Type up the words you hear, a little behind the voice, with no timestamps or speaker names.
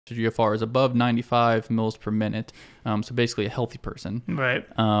GFR is above 95 mils per minute, so basically a healthy person, Right.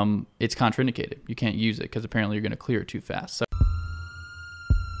 it's contraindicated. You can't use it because apparently you're going to clear it too fast. So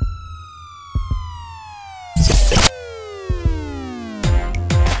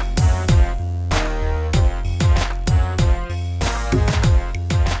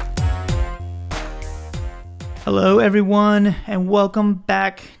Hello, everyone, and welcome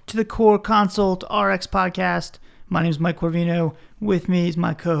back to the Core Consult RX podcast. My name is Mike Corvino. With me is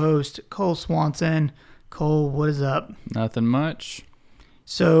my co-host, Cole Swanson. Cole, what is up? nothing much.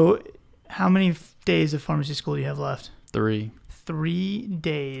 So, how many days of pharmacy school do you have left? 3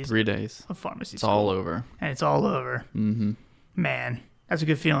 days. 3 days. Of pharmacy It's school. all over. And it's all over. Mm-hmm. Man, that's a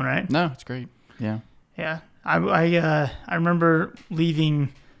good feeling, right? No, it's great. Yeah. Yeah. I remember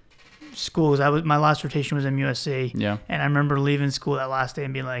leaving school. My last rotation was in USC. Yeah. And I remember leaving school that last day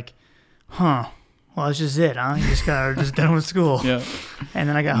and being like, well, that's just it, huh? You just got just done with school. Yeah. And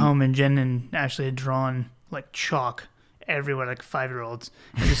then I got home and Jen and Ashley had drawn like chalk everywhere, like 5-year-olds.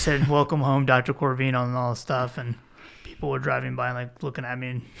 And just said, "Welcome home, Dr. Corvino," and all this stuff. And people were driving by and like looking at me.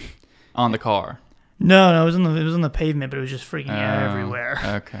 And On the car. no, it was on the pavement, but it was just freaking everywhere.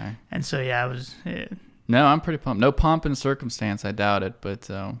 Okay. And so yeah, No, I'm pretty pumped. No pomp and circumstance, I doubt it. But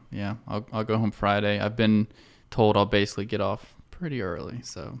yeah, I'll go home Friday. I've been told I'll basically get off pretty early,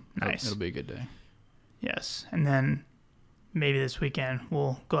 so Nice. It'll be a good day. yes. And then maybe this weekend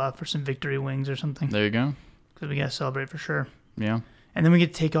we'll go out for some victory wings or something There you go. because we gotta celebrate for sure. Yeah. And then we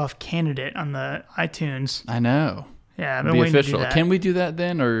get to take off Candidate on the iTunes. I know. Yeah, I've It'll been be waiting to official. do that. Can we do that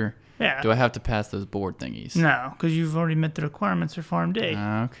then, or Yeah. do I have to pass those board thingies? No, because you've already met the requirements for PharmD.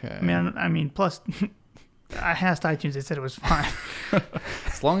 Okay. I mean, plus, I asked iTunes. They said it was fine.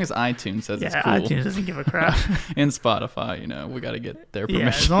 As long as iTunes says it's Yeah, cool. iTunes doesn't give a crap. And Spotify, we got to get their permission.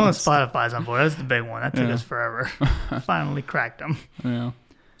 Yeah, as long as Spotify's on board. That's the big one. That took Yeah. us forever. Finally cracked them. Yeah.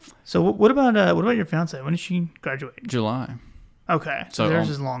 So what about your fiance? When did she graduate? July. Okay, so theirs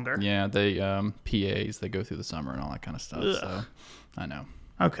is longer. Yeah, they PAs, they go through the summer and all that kind of stuff. Ugh. So I know.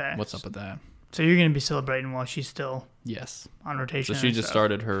 Okay. What's up with that? So you're going to be celebrating while she's still Yes. on rotation. So she and just stuff.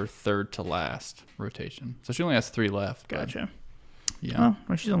 started her third to last rotation. So she only has 3 left. but Gotcha. Yeah.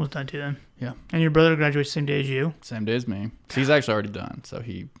 Well, she's almost done too then. Yeah. And your brother graduates the same day as you. Same day as me. So he's actually already done. So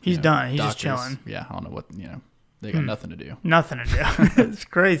He's done. He's just chilling. Yeah. I don't know what, they got nothing to do. Nothing to do. It's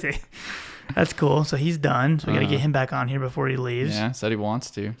crazy. That's cool. So he's done. So we got to Uh-huh. get him back on here before he leaves. Yeah. Said he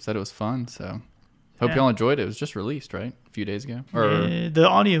wants to. Said it was fun. So hope Yeah. y'all enjoyed it. It was just released, right? A few days ago. Or The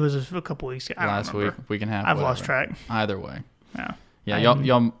audio was a couple weeks ago. I don't last remember. week and a half. I've lost whatever. track. Either way. Yeah. Yeah,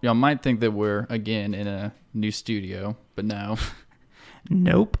 I'm- y'all might think that we're again in a new studio, but no,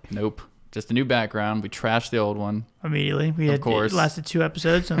 Nope. nope. Just a new background. We trashed the old one, Immediately. Of course. It lasted 2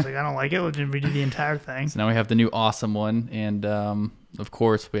 episodes. So I was like, I don't like it. We'll just redo the entire thing. so now we have the new awesome one, and of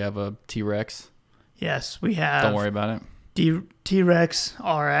course we have a T-Rex. Yes, we have Don't worry about it. T-Rex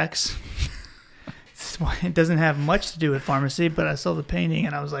RX. It doesn't have much to do with pharmacy, but I saw the painting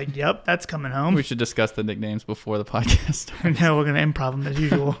and I was like, yep, that's coming home. We should discuss the nicknames before the podcast starts. Now we're going to improv them as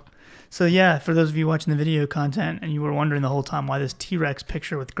usual. So yeah, for those of you watching the video content and you were wondering the whole time why this T-Rex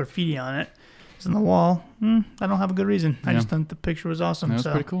picture with graffiti on it is on the wall, I don't have a good reason. I Yeah. just thought the picture was awesome. That was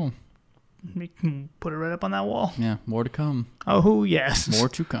So pretty cool. we can put it right up on that wall. Yeah, more to come. Oh, yes. More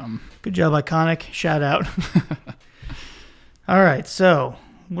to come. Good job, Iconic. Shout out. All right, so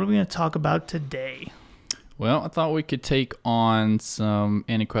what are we going to talk about today? Well, I thought we could take on some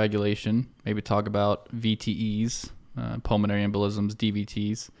anticoagulation, maybe talk about VTEs, pulmonary embolisms,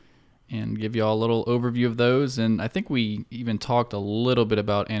 DVTs, and give you all a little overview of those. And I think we even talked a little bit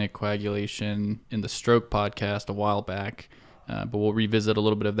about anticoagulation in the stroke podcast a while back, but we'll revisit a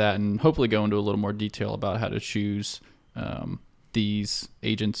little bit of that and hopefully go into a little more detail about how to choose these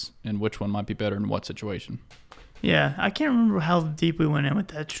agents and which one might be better in what situation. Yeah, I can't remember how deep we went in with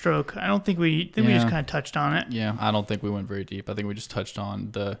that stroke. I don't think we we just kind of touched on it. Yeah, I don't think we went very deep. I think we just touched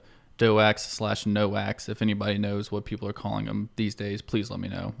on the DOACs/NOACs. If anybody knows what people are calling them these days, please let me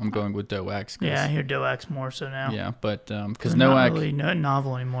know. I'm going with DOACs. Yeah, I hear DOACs more so now. Yeah, but because They're not NOAC, really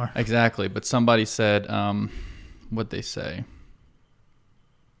novel anymore. exactly. But somebody said, what'd they say?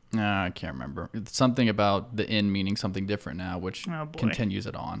 I can't remember. It's something about the N meaning something different now, which Oh, boy. continues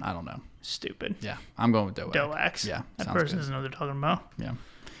it on. I don't know. Stupid. Yeah, I'm going with DOAC. DOACs. Yeah, That sounds person good. doesn't know what they're talking about. Yeah.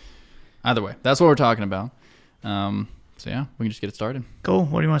 Either way, that's what we're talking about. So yeah, we can just get it started. Cool.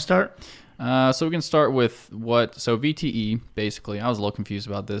 What do you want to start? So we can start with so VTE, basically, I was a little confused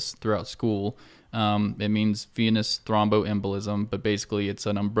about this throughout school. It means venous thromboembolism, but basically it's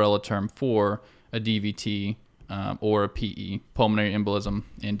an umbrella term for a DVT or a PE, pulmonary embolism,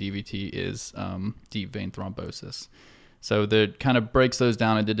 and DVT is deep vein thrombosis. So that kind of breaks those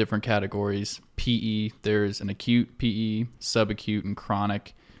down into different categories. PE, there's an acute PE, subacute, and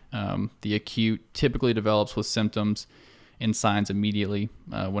chronic. The acute typically develops with symptoms and signs immediately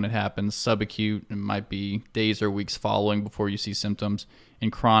when it happens. Subacute, it might be days or weeks following before you see symptoms.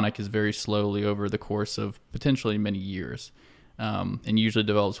 And chronic is very slowly over the course of potentially many years, and usually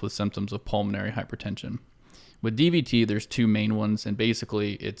develops with symptoms of pulmonary hypertension. With DVT, there's two main ones, and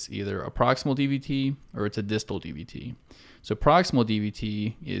basically it's either a proximal DVT or it's a distal DVT. So proximal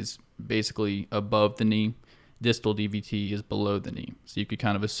DVT is basically above the knee. Distal DVT is below the knee. So you could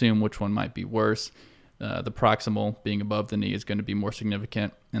kind of assume which one might be worse. The proximal being above the knee is going to be more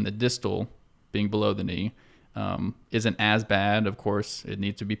significant, and the distal being below the knee isn't as bad. Of course, it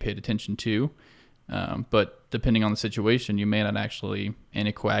needs to be paid attention to, but depending on the situation, you may not actually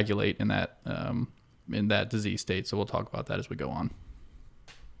anticoagulate in that disease state. So we'll talk about that as we go on.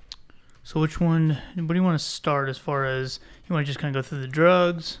 So what do you want to start as far as, you want to just kind of go through the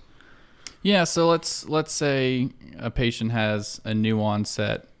drugs? Yeah, so let's say a patient has a new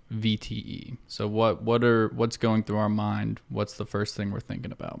onset VTE. So what's going through our mind? What's the first thing we're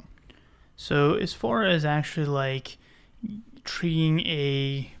thinking about? So as far as actually like treating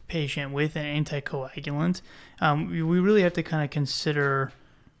a patient with an anticoagulant, we really have to kind of consider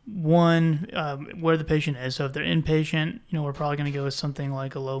one, where the patient is. So if they're inpatient, we're probably going to go with something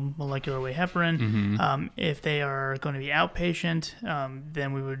like a low molecular weight heparin. Mm-hmm. If they are going to be outpatient,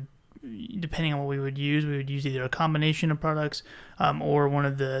 then we would, depending on what we would use either a combination of products or one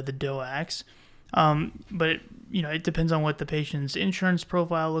of the DOACs. But it depends on what the patient's insurance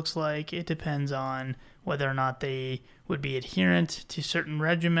profile looks like. It depends on whether or not they would be adherent to certain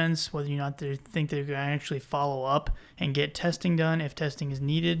regimens, whether or not they think they're going to actually follow up and get testing done if testing is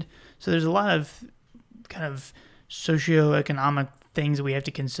needed. So there's a lot of kind of socioeconomic things that we have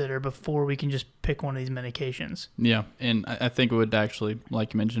to consider before we can just pick one of these medications. Yeah, and I think it would actually,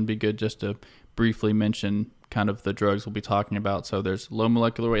 like you mentioned, be good just to briefly mention kind of the drugs we'll be talking about. So there's low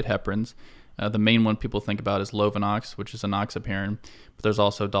molecular weight heparins. The main one people think about is Lovenox, which is enoxaparin, but there's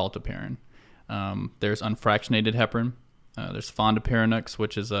also dalteparin. There's unfractionated heparin. There's fondaparinux,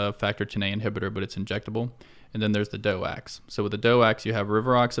 which is a factor Xa inhibitor, but it's injectable. And then there's the DOACs. So with the DOACs, you have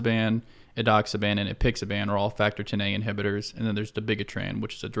rivaroxaban, edoxaban, and apixaban are all factor Xa inhibitors. And then there's dabigatran,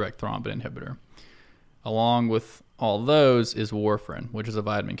 which is a direct thrombin inhibitor. Along with all those is warfarin, which is a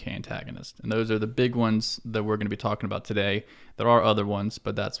vitamin K antagonist. And those are the big ones that we're going to be talking about today. There are other ones,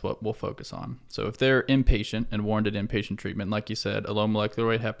 but that's what we'll focus on. So if they're inpatient and warranted inpatient treatment, like you said, a low molecular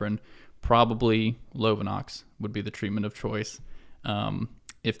weight heparin, probably Lovenox would be the treatment of choice.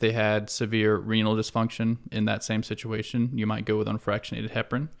 If they had severe renal dysfunction in that same situation, you might go with unfractionated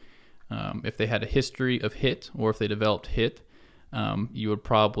heparin. If they had a history of HIT, or if they developed HIT, you would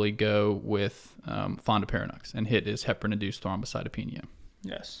probably go with fondaparinux, and HIT is heparin-induced thrombocytopenia.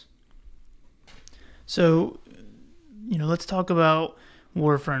 Yes. So, let's talk about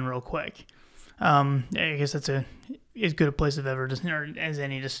warfarin real quick. I guess that's as good a place as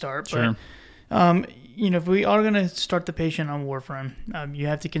any to start. Sure. But, if we are going to start the patient on warfarin, you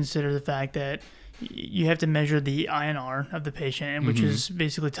have to consider the fact that you have to measure the INR of the patient, which is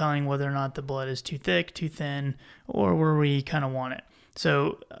basically telling whether or not the blood is too thick, too thin, or where we kind of want it.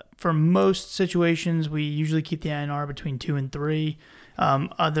 So for most situations, we usually keep the INR between 2 and 3.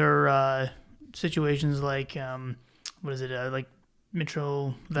 Other situations like, like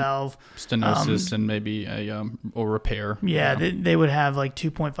mitral valve stenosis and maybe or repair. Yeah, they would have like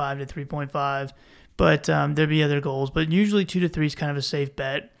 2.5 to 3.5, but there'd be other goals. But usually 2 to 3 is kind of a safe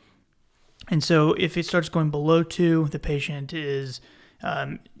bet. And so if it starts going below 2, the patient is,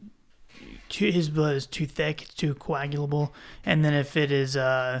 his blood is too thick, it's too coagulable. And then if it is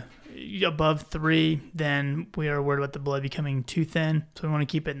above 3, then we are worried about the blood becoming too thin. So we want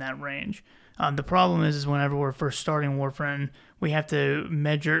to keep it in that range. The problem is whenever we're first starting warfarin, we have to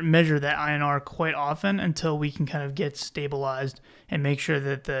measure that INR quite often until we can kind of get stabilized and make sure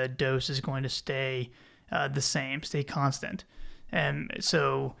that the dose is going to stay the same, stay constant. And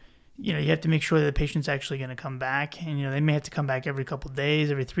so, you have to make sure that the patient's actually going to come back. And, they may have to come back every couple of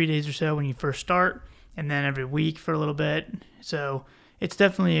days, every 3 days or so when you first start, and then every week for a little bit. So it's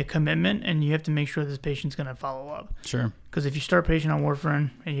definitely a commitment, and you have to make sure this patient's going to follow up. Sure. Because if you start a patient on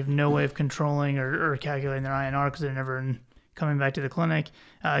warfarin and you have no way of controlling or calculating their INR because they're never coming back to the clinic,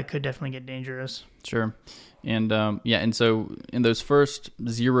 it could definitely get dangerous. Sure. And and so in those first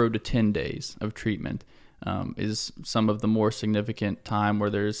 0 to 10 days of treatment is some of the more significant time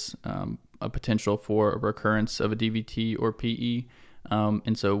where there's a potential for a recurrence of a DVT or PE.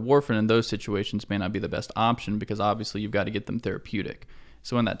 And so warfarin in those situations may not be the best option because obviously you've got to get them therapeutic.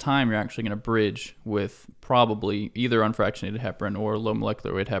 So in that time, you're actually going to bridge with probably either unfractionated heparin or low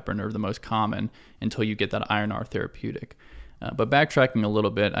molecular weight heparin, are the most common, until you get that INR therapeutic. But backtracking a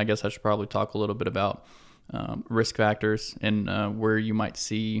little bit, I guess I should probably talk a little bit about risk factors and where you might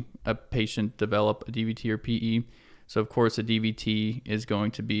see a patient develop a DVT or PE. So of course, a DVT is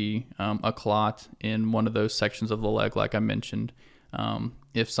going to be a clot in one of those sections of the leg, like I mentioned.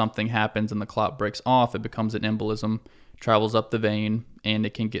 If something happens and the clot breaks off, it becomes an embolism, travels up the vein, and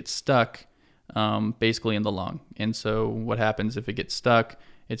it can get stuck basically in the lung. And so what happens if it gets stuck?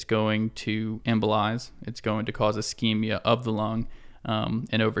 It's going to embolize. It's going to cause ischemia of the lung.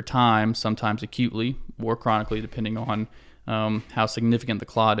 And over time, sometimes acutely or chronically, depending on how significant the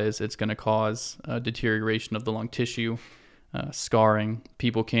clot is, it's going to cause deterioration of the lung tissue, scarring.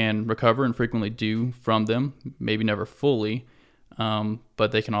 People can recover and frequently do from them, maybe never fully,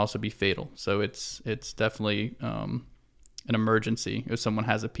 but they can also be fatal. So it's definitely an emergency if someone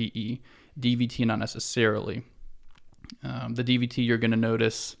has a PE. DVT, not necessarily. The DVT, you're going to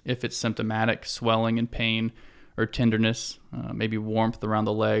notice if it's symptomatic, swelling and pain or tenderness, maybe warmth around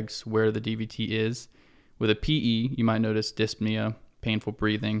the legs where the DVT is. With a PE, you might notice dyspnea, painful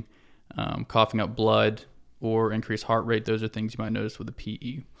breathing, coughing up blood, or increased heart rate. Those are things you might notice with a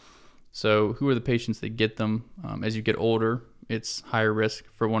PE. So who are the patients that get them? As you get older, it's higher risk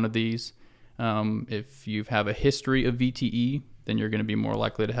for one of these. If you have a history of VTE, then you're going to be more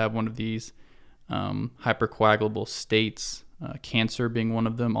likely to have one of these. Hypercoagulable states, cancer being one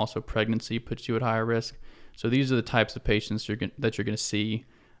of them, also pregnancy puts you at higher risk. So these are the types of patients that you're going to see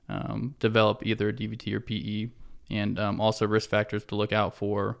develop either a DVT or PE, and also risk factors to look out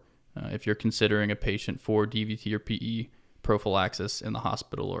for if you're considering a patient for DVT or PE prophylaxis in the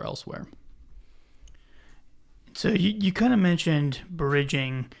hospital or elsewhere. So you kind of mentioned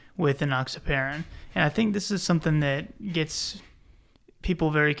bridging with enoxaparin, and I think this is something that gets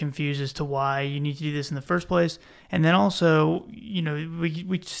people very confused as to why you need to do this in the first place. And then also,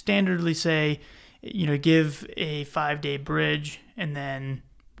 we standardly say, give a 5-day bridge, and then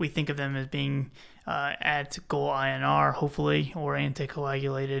we think of them as being at goal INR, hopefully, or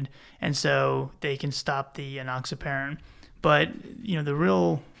anticoagulated, and so they can stop the enoxaparin. But, the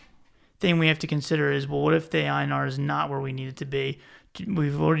real thing we have to consider is, well, what if the INR is not where we need it to be?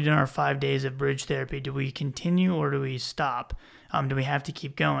 We've already done our 5 days of bridge therapy. Do we continue or do we stop? Do we have to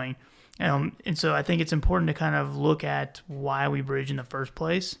keep going? And so I think it's important to kind of look at why we bridge in the first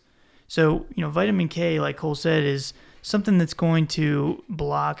place. So, vitamin K, like Cole said, is something that's going to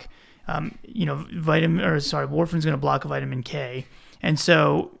block, warfarin's going to block vitamin K. And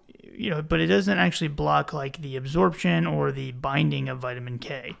so, but it doesn't actually block like the absorption or the binding of vitamin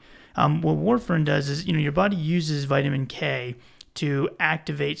K. What warfarin does is, your body uses vitamin K to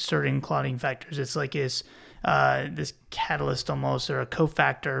activate certain clotting factors. It's like this catalyst almost, or a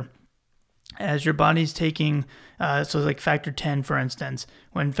cofactor, as your body's taking, so like factor 10, for instance.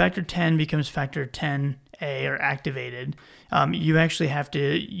 When factor 10 becomes factor 10A or activated, you actually have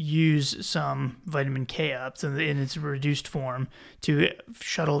to use some vitamin K up, so in its reduced form, to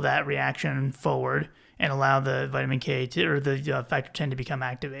shuttle that reaction forward and allow the vitamin K or the factor 10 to become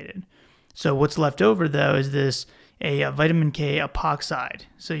activated. So what's left over, though, is a vitamin K epoxide.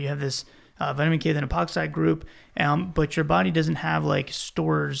 So you have this vitamin K with an epoxide group, but your body doesn't have like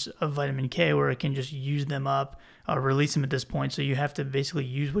stores of vitamin K where it can just use them up or release them at this point. So you have to basically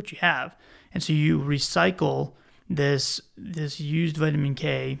use what you have. And so you recycle this used vitamin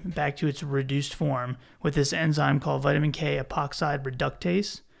K back to its reduced form with this enzyme called vitamin K epoxide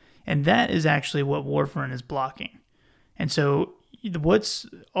reductase. And that is actually what warfarin is blocking. And so what's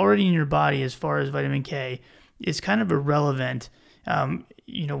already in your body as far as vitamin K is kind of irrelevant.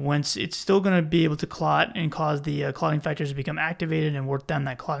 Once it's still going to be able to clot and cause the clotting factors to become activated and work down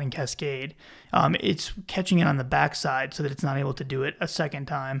that clotting cascade. It's catching it on the backside so that it's not able to do it a second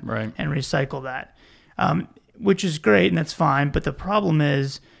time, right, and recycle that, which is great, and that's fine. But the problem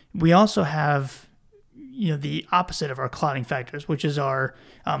is we also have the opposite of our clotting factors, which is our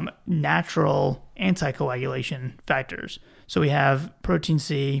natural anticoagulation factors. So we have protein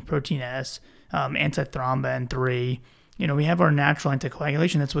C, protein S, antithrombin 3. We have our natural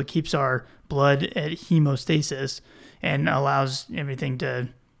anticoagulation. That's what keeps our blood at hemostasis and allows everything to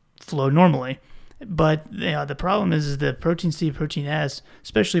flow normally. But the problem is the protein C, protein S,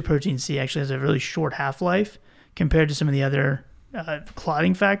 especially protein C, actually has a really short half-life compared to some of the other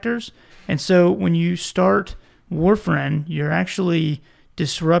clotting factors. And so when you start warfarin, you're actually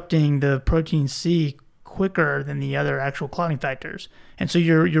disrupting the protein C quicker than the other actual clotting factors. And so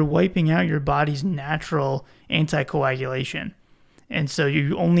you're wiping out your body's natural anticoagulation. And so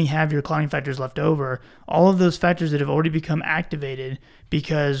you only have your clotting factors left over. All of those factors that have already become activated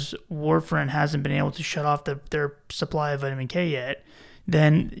because warfarin hasn't been able to shut off their supply of vitamin K yet,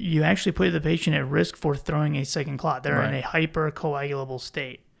 then you actually put the patient at risk for throwing a second clot. They're in a hypercoagulable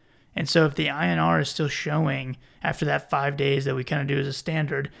state. And so if the INR is still showing after that 5 days that we kind of do as a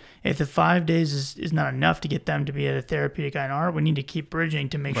standard, if the 5 days is not enough to get them to be at a therapeutic INR, we need to keep bridging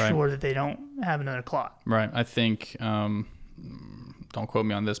to make sure that they don't have another clot. Right. I think, don't quote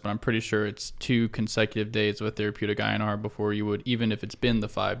me on this, but I'm pretty sure it's 2 consecutive days of a therapeutic INR before you would, even if it's been the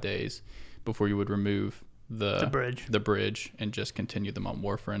 5 days, before you would remove the bridge and just continue them on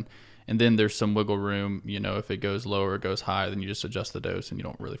warfarin. And then there's some wiggle room, if it goes low or it goes high, then you just adjust the dose and you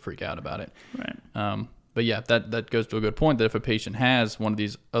don't really freak out about it. Right. But yeah, that goes to a good point that if a patient has one of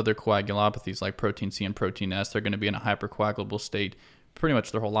these other coagulopathies like protein C and protein S, they're going to be in a hypercoagulable state pretty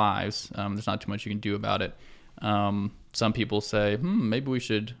much their whole lives. There's not too much you can do about it. Some people say, maybe we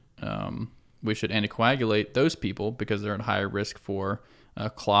should anticoagulate those people because they're at higher risk for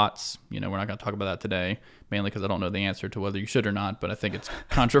clots. We're not going to talk about that today, mainly because I don't know the answer to whether you should or not, but I think it's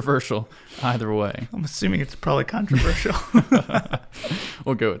controversial either way. I'm assuming it's probably controversial.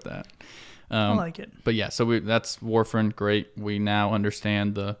 We'll go with that. I like it. But yeah, so that's warfarin. Great. We now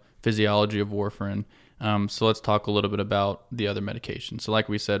understand the physiology of warfarin. So let's talk a little bit about the other medications. So like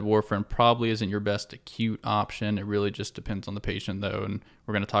we said, warfarin probably isn't your best acute option. It really just depends on the patient, though, and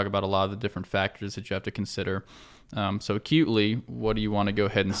we're going to talk about a lot of the different factors that you have to consider. So acutely, what do you want to go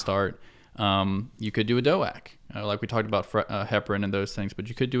ahead and start? You could do a DOAC, like we talked about heparin and those things, but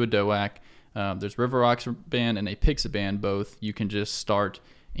you could do a DOAC. There's rivaroxaban and apixaban, both. You can just start,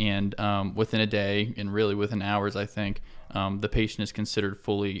 and within a day, and really within hours, I think, the patient is considered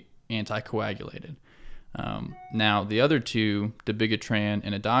fully anticoagulated. Now, the other two, dabigatran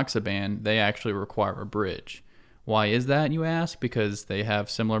and edoxaban, they actually require a bridge. Why is that, you ask? Because they have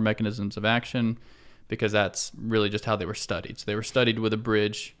similar mechanisms of action, because that's really just how they were studied. So they were studied with a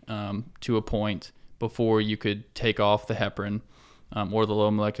bridge to a point before you could take off the heparin or the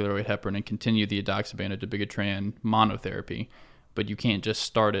low molecular weight heparin and continue the edoxaban or dabigatran monotherapy, but you can't just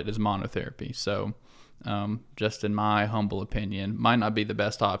start it as monotherapy. So just in my humble opinion, might not be the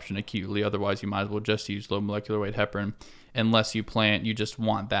best option acutely. Otherwise, you might as well just use low molecular weight heparin, unless you just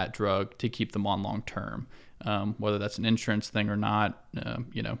want that drug to keep them on long term. Whether that's an insurance thing or not,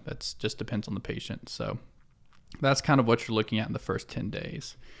 that's just depends on the patient. So that's kind of what you're looking at in the first 10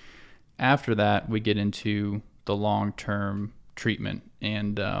 days. After that, we get into the long-term treatment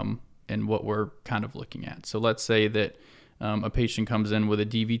and what we're kind of looking at. So let's say that a patient comes in with a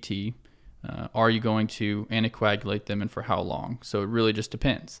DVT. Are you going to anticoagulate them, and for how long? So it really just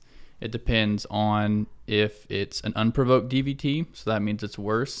depends. It depends on if it's an unprovoked DVT, so that means it's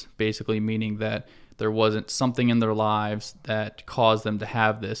worse, basically meaning that there wasn't something in their lives that caused them to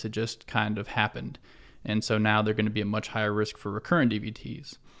have this. It just kind of happened. And so now they're going to be at much higher risk for recurrent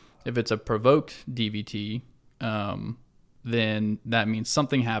DVTs. If it's a provoked DVT, then that means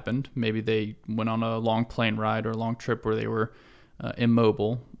something happened. Maybe they went on a long plane ride or a long trip where they were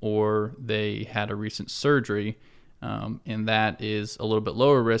immobile, or they had a recent surgery, and that is a little bit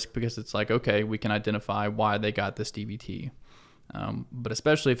lower risk because it's like, okay, we can identify why they got this DVT. But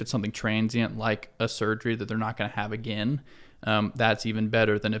especially if it's something transient like a surgery that they're not going to have again, that's even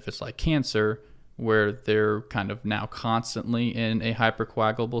better than if it's like cancer, where they're kind of now constantly in a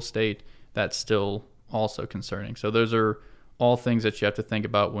hypercoagulable state. That's still also concerning. So those are all things that you have to think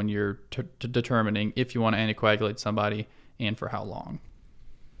about when you're determining if you want to anticoagulate somebody and for how long.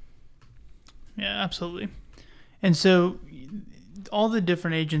 Yeah, absolutely. And so all the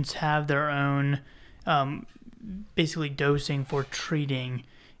different agents have their own basically dosing for treating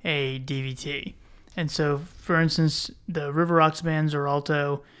a DVT. And so, for instance, the rivaroxaban,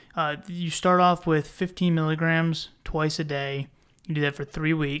 Xarelto, you start off with 15 milligrams twice a day. You do that for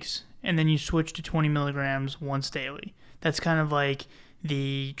 3 weeks, and then you switch to 20 milligrams once daily. That's kind of like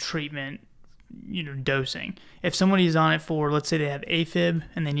the treatment, dosing. If somebody's on it for, let's say they have AFib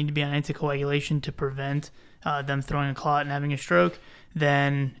and they need to be on anticoagulation to prevent them throwing a clot and having a stroke,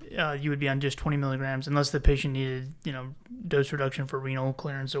 then you would be on just 20 milligrams, unless the patient needed, dose reduction for renal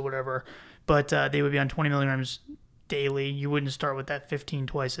clearance or whatever. But they would be on 20 milligrams daily. You wouldn't start with that 15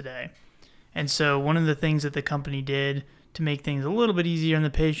 twice a day. And so one of the things that the company did to make things a little bit easier on the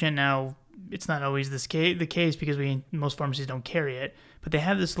patient, now it's not always the case because most pharmacies don't carry it, but they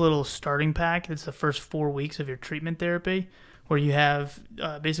have this little starting pack. It's the first 4 weeks of your treatment therapy, where you have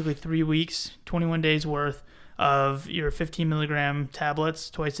basically 3 weeks, 21 days worth of your 15 milligram tablets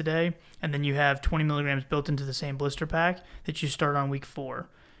twice a day, and then you have 20 milligrams built into the same blister pack that you start on week 4.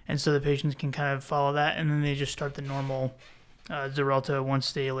 And so the patients can kind of follow that, and then they just start the normal Xarelto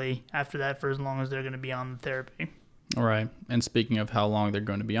once daily after that for as long as they're going to be on the therapy. All right. And speaking of how long they're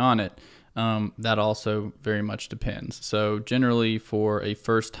going to be on it, that also very much depends. So generally for a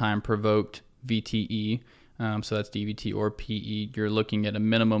first-time provoked VTE, so that's DVT or PE, you're looking at a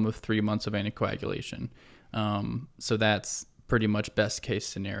minimum of 3 months of anticoagulation. So that's pretty much best case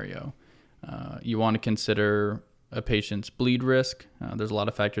scenario. You want to consider a patient's bleed risk. There's a lot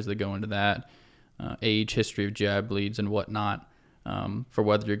of factors that go into that. Age, history of GI bleeds and whatnot, for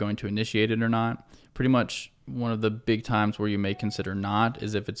whether you're going to initiate it or not. Pretty much one of the big times where you may consider not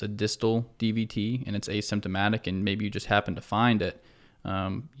is if it's a distal DVT and it's asymptomatic and maybe you just happen to find it.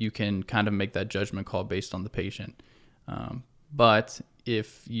 You can kind of make that judgment call based on the patient. But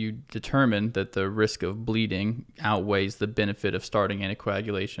if you determine that the risk of bleeding outweighs the benefit of starting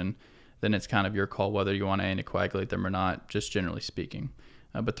anticoagulation, then it's kind of your call whether you want to anticoagulate them or not, just generally speaking.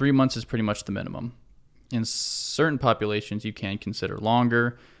 But 3 months is pretty much the minimum. In certain populations, you can consider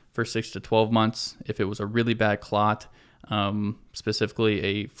longer, for 6 to 12 months if it was a really bad clot, specifically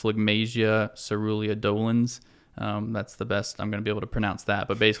a phlegmasia ceruleus dolens. That's the best I'm going to be able to pronounce that,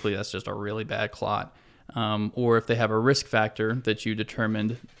 but basically that's just a really bad clot. Or if they have a risk factor that you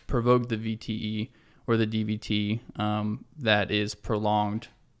determined provoked the VTE or the DVT that is prolonged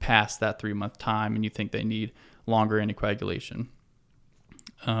past that 3-month time and you think they need longer anticoagulation.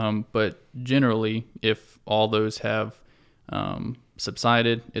 But generally, if all those have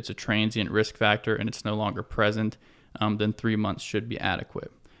subsided, it's a transient risk factor and it's no longer present, then 3 months should be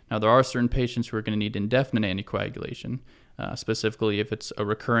adequate. Now, there are certain patients who are going to need indefinite anticoagulation, specifically if it's a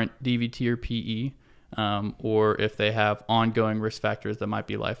recurrent DVT or PE, or if they have ongoing risk factors that might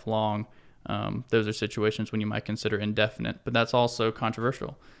be lifelong. Those are situations when you might consider indefinite, but that's also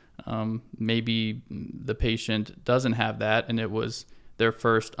controversial. Maybe the patient doesn't have that and it was their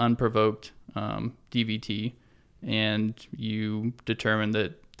first unprovoked DVT, and you determine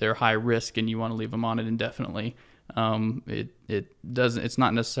that they're high risk and you want to leave them on it indefinitely. It's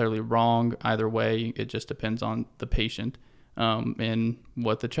not necessarily wrong either way. It just depends on the patient and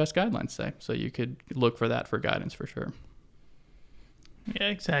what the chest guidelines say. So you could look for that for guidance for sure. Yeah,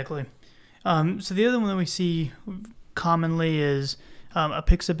 exactly. So the other one that we see commonly is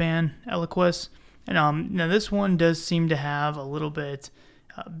apixaban Eliquis. And now this one does seem to have a little bit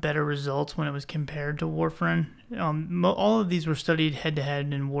better results when it was compared to warfarin. All of these were studied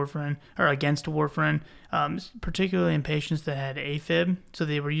head-to-head in warfarin or against warfarin, particularly in patients that had AFib. So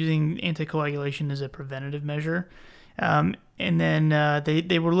they were using anticoagulation as a preventative measure. And then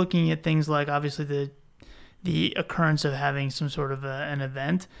they were looking at things like obviously the occurrence of having some sort of an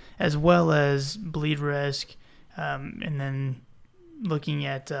event, as well as bleed risk, and then looking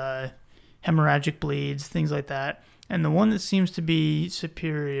at hemorrhagic bleeds, things like that. And the one that seems to be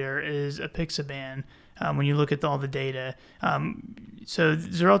superior is apixaban when you look at all the data. So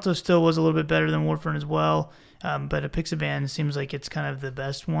Xarelto still was a little bit better than warfarin as well, but apixaban seems like it's kind of the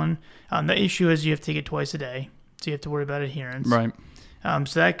best one. The issue is you have to take it twice a day, so you have to worry about adherence. Right.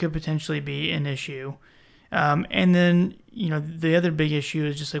 So that could potentially be an issue. And then, the other big issue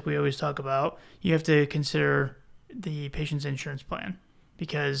is just like we always talk about, you have to consider the patient's insurance plan,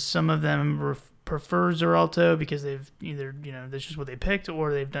 because some of them prefer Xarelto because they've either, that's just what they picked,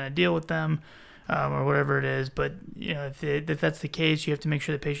 or they've done a deal with them, or whatever it is. But, if that's the case, you have to make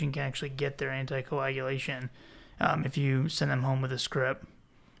sure the patient can actually get their anticoagulation if you send them home with a script.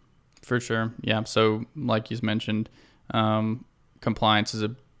 For sure. Yeah. So like you mentioned, compliance is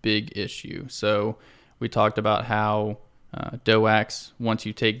a big issue. So we talked about how DOACs, once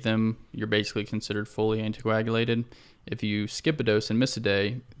you take them, you're basically considered fully anticoagulated. If you skip a dose and miss a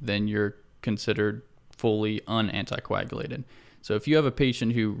day, then you're considered fully unanticoagulated. So if you have a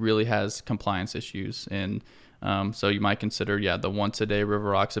patient who really has compliance issues, and so you might consider, the once-a-day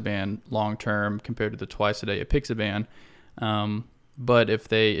rivaroxaban long-term compared to the twice-a-day apixaban. But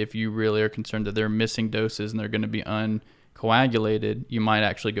if you really are concerned that they're missing doses and they're going to be uncoagulated, you might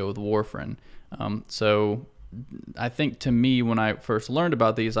actually go with warfarin. So I think, to me, when I first learned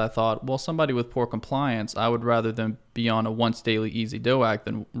about these, I thought, well, somebody with poor compliance, I would rather them be on a once daily easy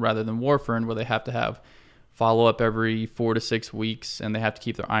DOAC rather than warfarin, where they have to have follow-up every 4 to 6 weeks and they have to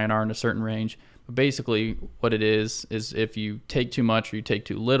keep their INR in a certain range. But basically what it is if you take too much or you take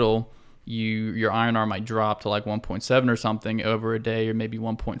too little, your INR might drop to like 1.7 or something over a day, or maybe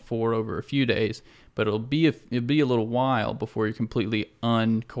 1.4 over a few days. But it'll be a little while before you're completely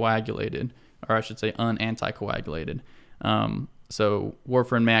uncoagulated, or I should say unanticoagulated. So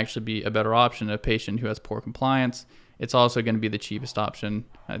warfarin may actually be a better option in a patient who has poor compliance. It's also going to be the cheapest option.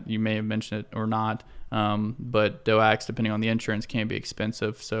 You may have mentioned it or not, but DOACs, depending on the insurance, can be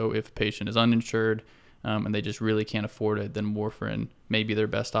expensive. So if a patient is uninsured, and they just really can't afford it, then warfarin may be their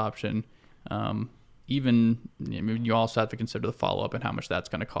best option. You also have to consider the follow-up and how much that's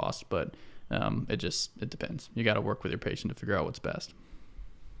going to cost, but it depends. You got to work with your patient to figure out what's best.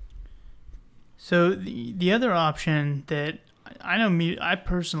 So the other option that I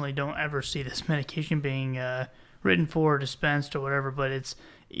personally don't ever see this medication being written for or dispensed or whatever, but it's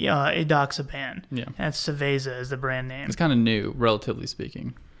edoxaban. Yeah. That's Saveza is the brand name. It's kind of new, relatively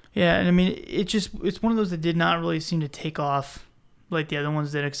speaking. Yeah, and I mean, it's one of those that did not really seem to take off like the other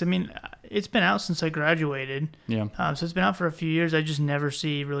ones did. Because, I mean, it's been out since I graduated. Yeah. So it's been out for a few years. I just never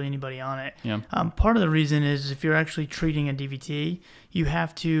see really anybody on it. Yeah. Part of the reason is if you're actually treating a DVT, you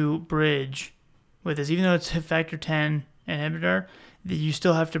have to bridge with this. Even though it's a factor 10 inhibitor, you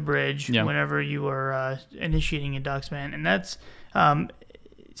still have to bridge whenever you are initiating edoxaban. And that's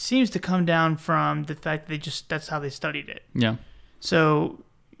seems to come down from the fact that that's how they studied it. Yeah. So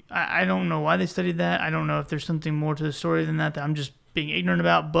I don't know why they studied that. I don't know if there's something more to the story than that I'm just being ignorant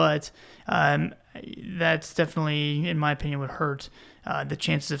about, but that's definitely, in my opinion, would hurt the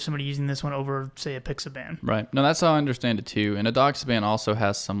chances of somebody using this one over, say, apixaban. Right. No, that's how I understand it too. And edoxaban also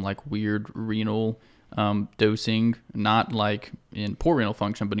has some like weird renal dosing, not like in poor renal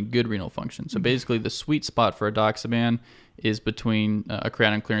function, but in good renal function. So basically the sweet spot for edoxaban is between a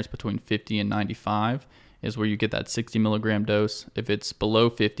creatinine clearance between 50 and 95 is where you get that 60 milligram dose. If it's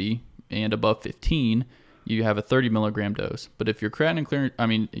below 50 and above 15, you have a 30 milligram dose. But if your creatinine clearance,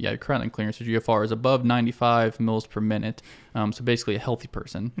 creatinine clearance, or GFR, is above 95 mils per minute, so basically a healthy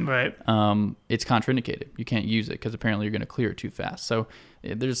person, right? It's contraindicated. You can't use it because apparently you're going to clear it too fast. So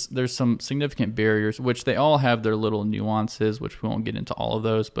there's some significant barriers, which they all have their little nuances, which we won't get into all of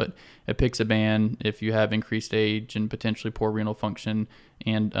those. But apixaban, if you have increased age and potentially poor renal function,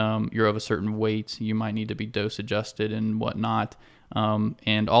 and you're of a certain weight, you might need to be dose adjusted and whatnot.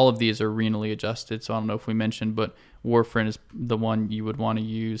 And all of these are renally adjusted. So I don't know if we mentioned, but warfarin is the one you would want to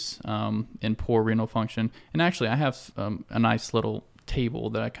use in poor renal function. And actually, I have a nice little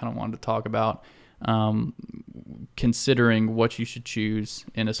table that I kind of wanted to talk about, considering what you should choose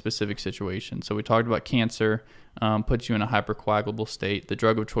in a specific situation. So we talked about cancer, puts you in a hypercoagulable state. The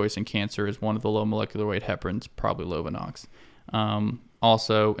drug of choice in cancer is one of the low molecular weight heparins, probably Lovenox.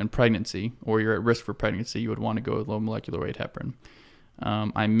 Also, in pregnancy, or you're at risk for pregnancy, you would want to go with low molecular weight heparin.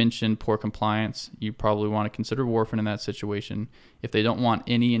 I mentioned poor compliance. You probably want to consider warfarin in that situation. If they don't want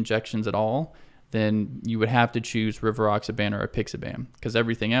any injections at all, then you would have to choose rivaroxaban or apixaban, because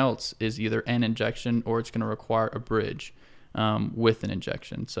everything else is either an injection or it's going to require a bridge with an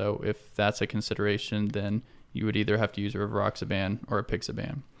injection. So if that's a consideration, then you would either have to use rivaroxaban or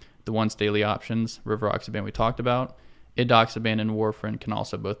apixaban. The once daily options, rivaroxaban we talked about, edoxaban and warfarin can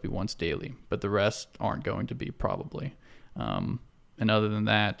also both be once daily, but the rest aren't going to be probably. And other than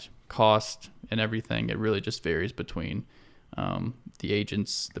that, cost and everything, it really just varies between the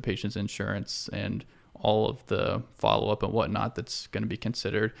agents, the patient's insurance, and all of the follow-up and whatnot that's going to be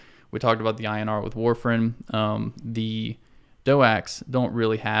considered. We talked about the INR with warfarin. The DOACs don't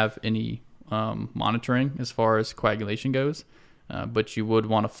really have any monitoring as far as coagulation goes, but you would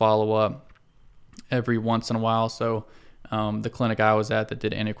want to follow up every once in a while. So the clinic I was at that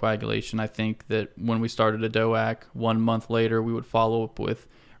did anticoagulation, I think that when we started a DOAC, 1 month later, we would follow up with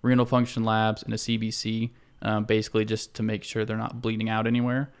renal function labs and a CBC, basically just to make sure they're not bleeding out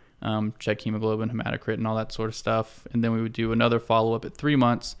anywhere, check hemoglobin, hematocrit, and all that sort of stuff. And then we would do another follow-up at 3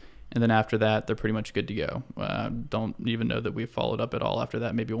 months, and then after that, they're pretty much good to go. Don't even know that we've followed up at all after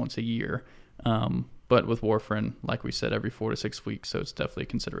that, maybe once a year. But with warfarin, like we said, every 4 to 6 weeks, so it's definitely a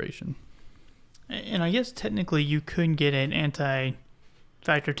consideration. And I guess technically you could get an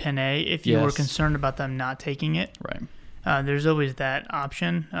anti-factor 10A if you were concerned about them not taking it. Right. There's always that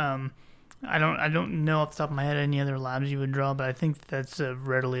option. I don't know off the top of my head any other labs you would draw, but I think that's a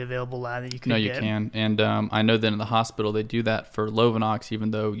readily available lab that you could get. No, you can. And I know that in the hospital they do that for Lovenox,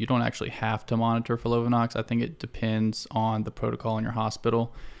 even though you don't actually have to monitor for Lovenox. I think it depends on the protocol in your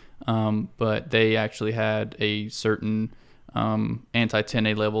hospital. But they actually had a certain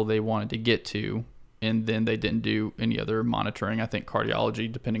anti-10A level they wanted to get to, and then they didn't do any other monitoring. I think cardiology,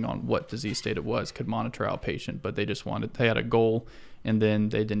 depending on what disease state it was, could monitor outpatient, but they had a goal, and then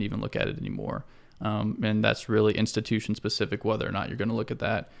they didn't even look at it anymore. And that's really institution specific, whether or not you're going to look at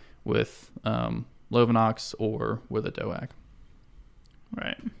that with Lovenox or with a DOAC.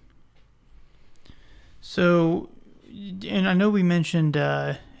 Right. So, and I know we mentioned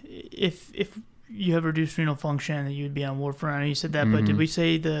if you have reduced renal function, that you would be on warfarin. I know you said that, but did we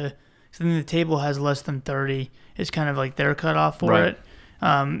say something the table has less than 30 is kind of like their cutoff for it?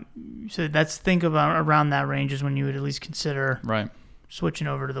 So think about around that range is when you would at least consider switching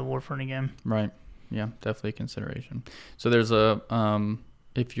over to the warfarin again. Right. Yeah, definitely a consideration. So there's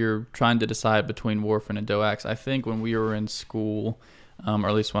if you're trying to decide between warfarin and DOACs, I think when we were in school, or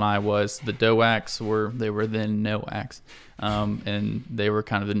at least when I was, the DOACs were then NOACs. And they were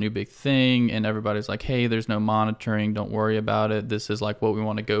kind of the new big thing, and everybody's like, hey, there's no monitoring, don't worry about it. This is like what we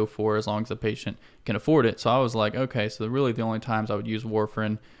want to go for as long as the patient can afford it. So I was like, okay, so really the only times I would use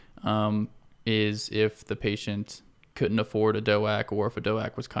warfarin is if the patient couldn't afford a DOAC or if a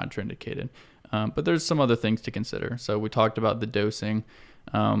DOAC was contraindicated. But there's some other things to consider. So we talked about the dosing.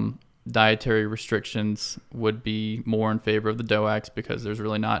 Dietary restrictions would be more in favor of the DOACs because there's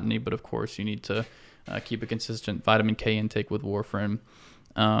really not any, but of course you need to keep a consistent vitamin K intake with warfarin.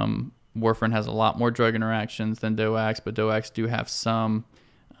 Warfarin has a lot more drug interactions than DOACs, but DOACs do have some.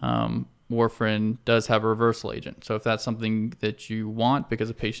 Warfarin does have a reversal agent. So if that's something that you want because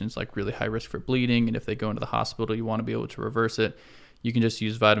a patient's like really high risk for bleeding, and if they go into the hospital, you want to be able to reverse it, you can just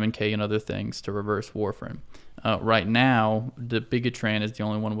use vitamin K and other things to reverse warfarin. Right now, the Bigatran is the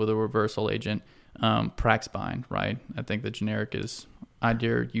only one with a reversal agent. Praxbine, right? I think the generic is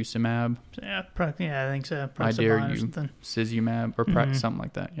idarucimab. Yeah, I think so. Praxbine or something. Idarucizumab or something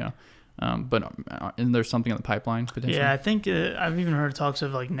like that. Yeah. But isn't there something in the pipeline potentially? Yeah, I think I've even heard talks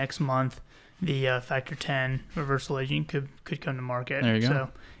of like next month the Factor 10 reversal agent could come to market. There you go. So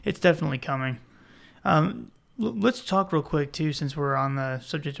it's definitely coming. Let's talk real quick too, since we're on the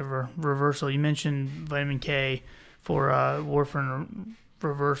subject of reversal. You mentioned vitamin K for warfarin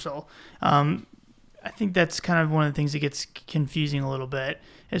reversal. I think that's kind of one of the things that gets confusing a little bit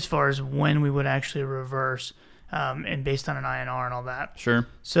as far as when we would actually reverse, and based on an INR and all that. Sure.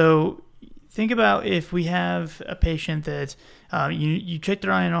 So think about if we have a patient that you check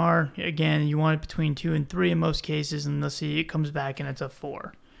their INR, again, you want it between 2 and 3 in most cases, and let's see, it comes back and it's a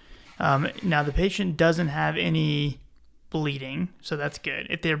 4. Now, the patient doesn't have any bleeding, so that's good.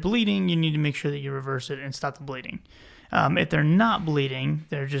 If they're bleeding, you need to make sure that you reverse it and stop the bleeding. If they're not bleeding,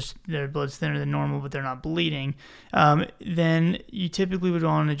 their blood's thinner than normal, but they're not bleeding, then you typically would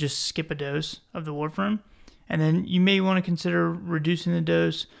want to just skip a dose of the warfarin. And then you may want to consider reducing the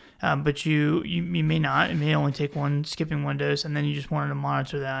dose, but you may not. It may only take skipping one dose, and then you just wanted to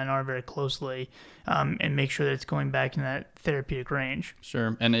monitor the INR very closely and make sure that it's going back in that therapeutic range.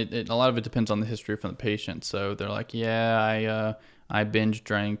 Sure, and a lot of it depends on the history from the patient. So they're like, yeah, I binge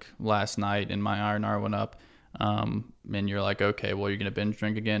drank last night and my INR went up. And you're like, okay, well, you're going to binge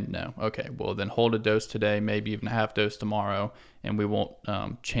drink again? No. Okay, well, then hold a dose today, maybe even a half dose tomorrow, and we won't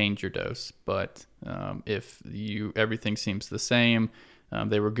change your dose. But if everything seems the same,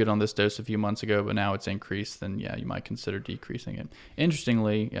 they were good on this dose a few months ago, but now it's increased, then yeah, you might consider decreasing it.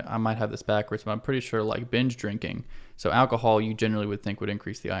 Interestingly, I might have this backwards, but I'm pretty sure like binge drinking, so alcohol you generally would think would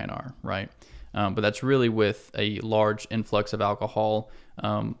increase the INR, right? But that's really with a large influx of alcohol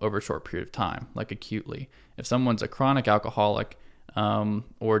over a short period of time, like acutely. If someone's a chronic alcoholic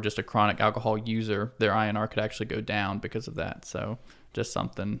or just a chronic alcohol user, their INR could actually go down because of that. So just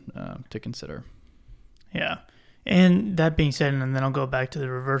something to consider. Yeah. And that being said, and then I'll go back to the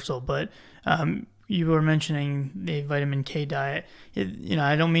reversal, but you were mentioning the vitamin K diet.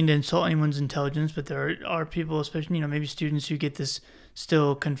 I don't mean to insult anyone's intelligence, but there are people, especially, maybe students who get this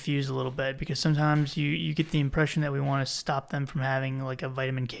still confused a little bit, because sometimes you get the impression that we want to stop them from having like a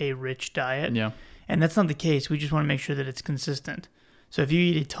vitamin K rich diet. Yeah. And that's not the case. We just want to make sure that it's consistent. So if you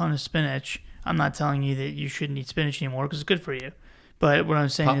eat a ton of spinach, I'm not telling you that you shouldn't eat spinach anymore because it's good for you. But what I'm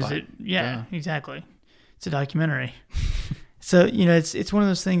saying is that, yeah, exactly. It's a documentary. So, it's one of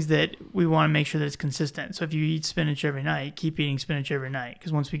those things that we want to make sure that it's consistent. So if you eat spinach every night, keep eating spinach every night,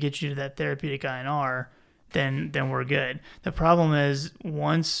 because once we get you to that therapeutic INR, then we're good. The problem is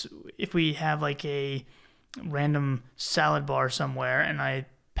if we have like a random salad bar somewhere and I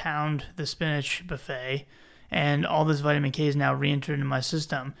pound the spinach buffet and all this vitamin K is now re-entered into my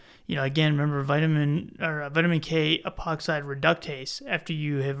system, again, remember vitamin K epoxide reductase, after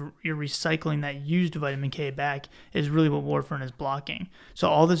you're recycling that used vitamin K back, is really what warfarin is blocking. So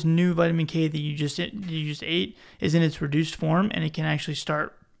all this new vitamin K that you just ate is in its reduced form, and it can actually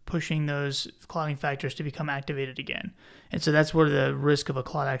start pushing those clotting factors to become activated again. And so that's where the risk of a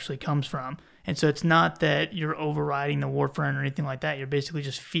clot actually comes from. And so it's not that you're overriding the warfarin or anything like that. You're basically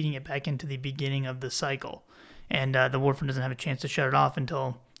just feeding it back into the beginning of the cycle. And the warfarin doesn't have a chance to shut it off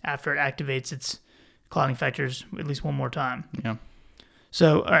until after it activates its clotting factors at least one more time. Yeah.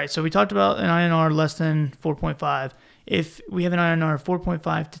 So, all right, so we talked about an INR less than 4.5. If we have an INR of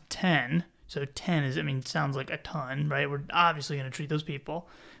 4.5 to 10, so 10 sounds like a ton, right? We're obviously going to treat those people.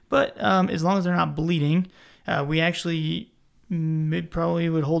 But as long as they're not bleeding, we actually probably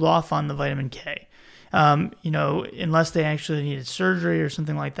would hold off on the vitamin K. Unless they actually needed surgery or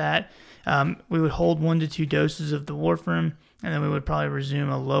something like that, we would hold 1 to 2 doses of the warfarin, and then we would probably resume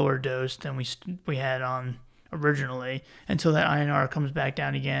a lower dose than we had on originally until that INR comes back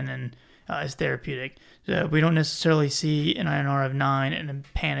down again and is therapeutic. So we don't necessarily see an INR of 9 and then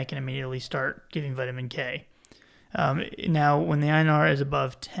panic and immediately start giving vitamin K. Now, when the INR is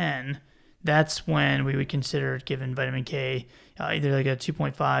above 10, that's when we would consider giving vitamin K, either like a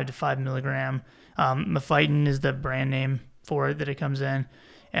 2.5 to 5 milligram. Mephitin is the brand name for it that it comes in.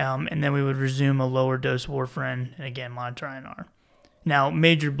 And then we would resume a lower dose warfarin and again monitor INR. Now,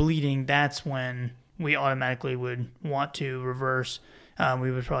 major bleeding, that's when we automatically would want to reverse.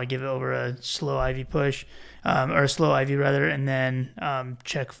 We would probably give it over a slow IV push, or a slow IV rather, and then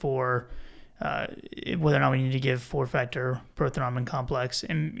check for whether or not we need to give 4-factor prothrombin complex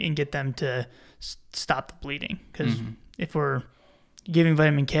and get them to stop the bleeding. Because if we're giving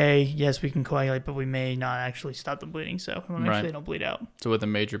vitamin K, yes, we can coagulate, but we may not actually stop the bleeding. So we want to make sure they don't bleed out. So with a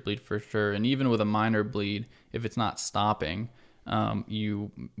major bleed for sure, and even with a minor bleed, if it's not stopping,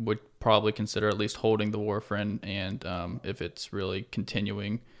 you would probably consider at least holding the warfarin, and if it's really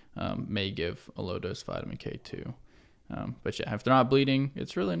continuing, may give a low dose vitamin K too. But yeah, if they're not bleeding,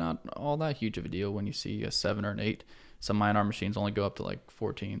 it's really not all that huge of a deal when you see a 7 or an 8. Some INR machines only go up to like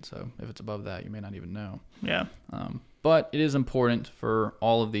 14, so if it's above that, you may not even know. Yeah. But it is important for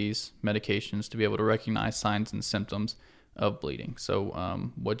all of these medications to be able to recognize signs and symptoms of bleeding.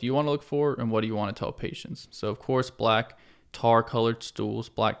 So what do you want to look for, and what do you want to tell patients? So of course, black tar-colored stools,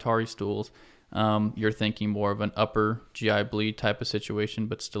 black tarry stools, you're thinking more of an upper GI bleed type of situation,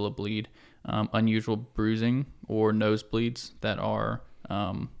 but still a bleed. Unusual bruising or nosebleeds that are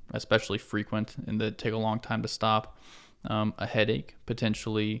especially frequent and that take a long time to stop. A headache,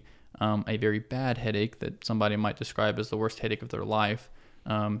 potentially a very bad headache that somebody might describe as the worst headache of their life.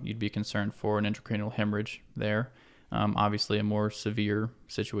 You'd be concerned for an intracranial hemorrhage there. Obviously a more severe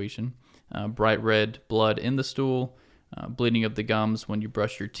situation. Bright red blood in the stool. Bleeding of the gums when you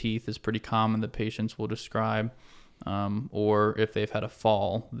brush your teeth is pretty common that patients will describe. Or if they've had a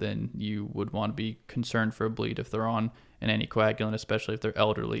fall, then you would want to be concerned for a bleed. If they're on an anticoagulant, especially if they're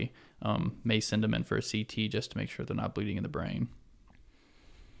elderly, may send them in for a CT just to make sure they're not bleeding in the brain.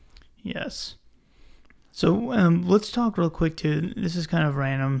 Yes. So let's talk real quick too. This is kind of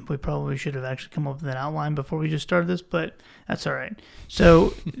random. We probably should have actually come up with an outline before we just started this, but that's all right.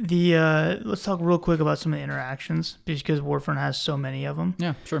 So let's talk real quick about some of the interactions because warfarin has so many of them.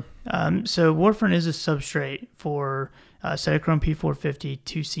 Yeah, sure. So warfarin is a substrate for cytochrome P450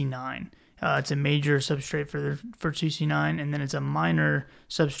 2C9. It's a major substrate for 2C9, and then it's a minor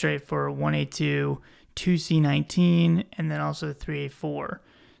substrate for 1A2, 2C19, and then also 3A4.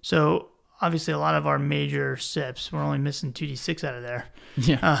 So obviously, a lot of our major SIPs, we're only missing 2D6 out of there.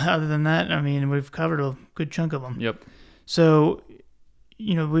 Yeah. Other than that, I mean, we've covered a good chunk of them. Yep. So,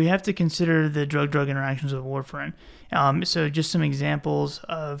 we have to consider the drug-drug interactions with warfarin. So just some examples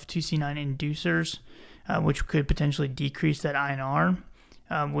of 2C9 inducers, which could potentially decrease that INR,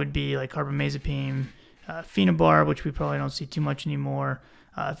 would be like carbamazepine, phenobar, which we probably don't see too much anymore,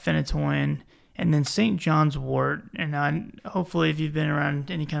 phenytoin, and then St. John's wort. And hopefully if you've been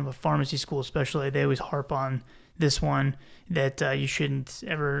around any kind of a pharmacy school especially, they always harp on this one, that you shouldn't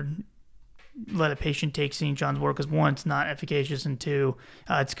ever let a patient take St. John's wort because, one, it's not efficacious, and two,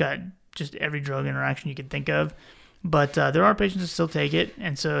 it's got just every drug interaction you could think of. But there are patients that still take it,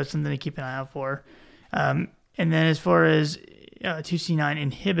 and so it's something to keep an eye out for. And then as far as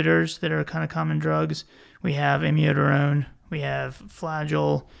 2C9 inhibitors that are kind of common drugs, we have amiodarone, we have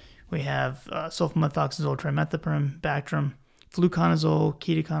Flagyl, we have sulfamethoxazole, trimethoprim, Bactrim, fluconazole,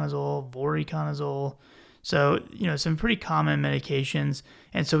 ketoconazole, voriconazole. So, some pretty common medications.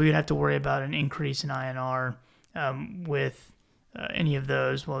 And so we would have to worry about an increase in INR with any of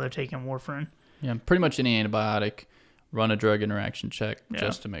those while they're taking warfarin. Yeah, pretty much any antibiotic, run a drug interaction check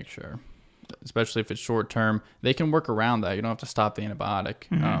just to make sure. Especially if it's short term, they can work around that. You don't have to stop the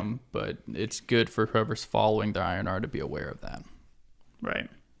antibiotic, but it's good for whoever's following their INR to be aware of that. Right.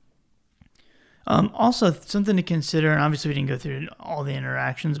 Also, something to consider, and obviously we didn't go through all the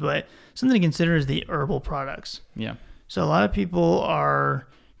interactions, but something to consider is the herbal products. Yeah. So a lot of people are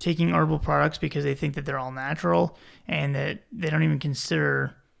taking herbal products because they think that they're all natural and that they don't even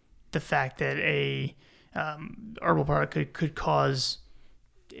consider the fact that a herbal product could cause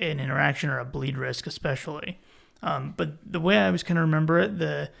an interaction or a bleed risk especially. But the way I always kind of remember it,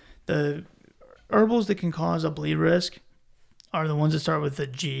 the herbals that can cause a bleed risk are the ones that start with a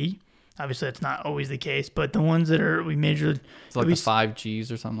G. Obviously, that's not always the case, but the ones that we measured... It's like the 5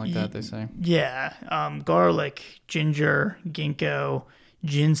 Gs or something like that, they say. Yeah. Garlic, ginger, ginkgo,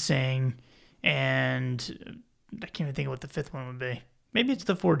 ginseng, and I can't even think of what the fifth one would be. Maybe it's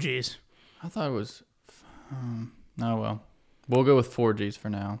the 4Gs. I thought it was. Oh well, we'll go with 4Gs for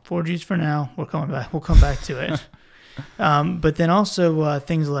now. 4Gs for now. We'll come back to it. But then also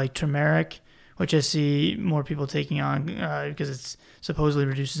things like turmeric, which I see more people taking on because it supposedly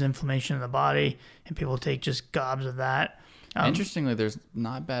reduces inflammation in the body, and people take just gobs of that. Interestingly, there's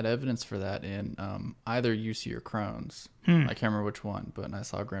not bad evidence for that in either UC or Crohn's. I can't remember which one, but I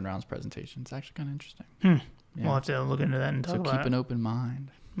saw Grand Round's presentation. It's actually kind of interesting. Yeah. We'll have to look into that and talk about it. So keep an open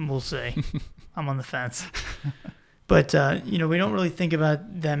mind. We'll see. I'm on the fence. But, we don't really think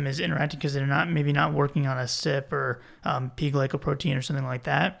about them as interacting because they're maybe not working on a CYP or P-glycoprotein or something like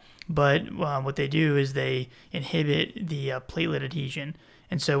that. But what they do is they inhibit the platelet adhesion.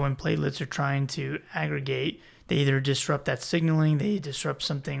 And so when platelets are trying to aggregate, they either disrupt that signaling, they disrupt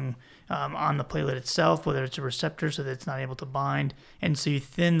something on the platelet itself, whether it's a receptor so that it's not able to bind. And so you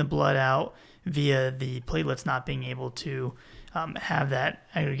thin the blood out via the platelets not being able to have that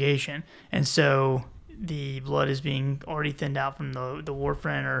aggregation. And so the blood is being already thinned out from the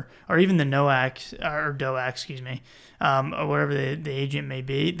warfarin or even the NOAC or DOAC, or whatever the agent may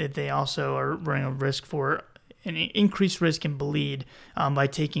be, that they also are running a risk for an increased risk in bleed by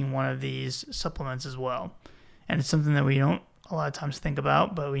taking one of these supplements as well. And it's something that we don't a lot of times think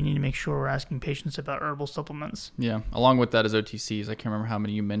about, but we need to make sure we're asking patients about herbal supplements. Yeah. Along with that is OTCs. I can't remember how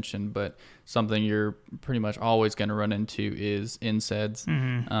many you mentioned, but something you're pretty much always going to run into is NSAIDs.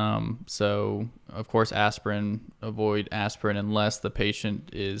 Mm-hmm. So of course, avoid aspirin unless the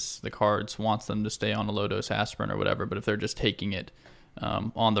patient the cards wants them to stay on a low dose aspirin or whatever. But if they're just taking it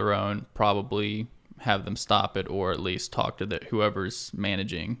on their own, probably have them stop it, or at least talk to whoever's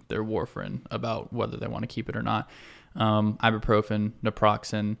managing their warfarin about whether they want to keep it or not. Ibuprofen,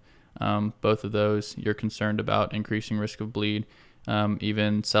 naproxen, both of those you're concerned about increasing risk of bleed.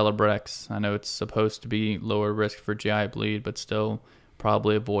 Even Celebrex, I know it's supposed to be lower risk for GI bleed, but still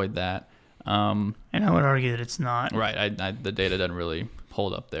probably avoid that. And I would argue that it's not. Right. The data doesn't really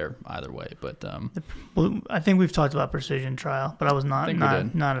hold up there either way. But I think we've talked about precision trial, but I was not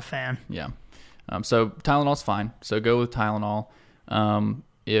a fan. Yeah. So Tylenol's fine. So go with Tylenol.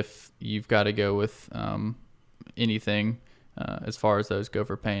 If you've got to go with anything as far as those go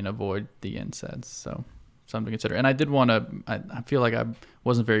for pain, avoid the NSAIDs. So something to consider. And I did want to, I feel like I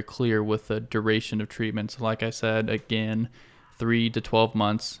wasn't very clear with the duration of treatment. So like I said, again, 3 to 12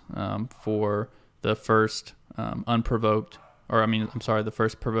 months for the first the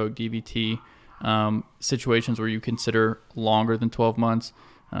first provoked DVT. Situations where you consider longer than 12 months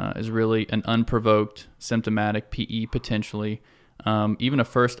is really an unprovoked symptomatic PE potentially. Even a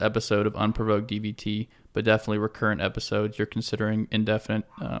first episode of unprovoked DVT, but definitely recurrent episodes, you're considering indefinite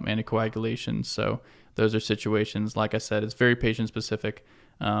anticoagulation. So those are situations, like I said, it's very patient specific,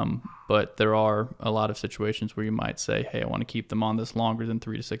 but there are a lot of situations where you might say, hey, I want to keep them on this longer than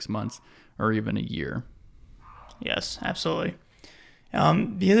 3 to 6 months or even a year. Yes, absolutely.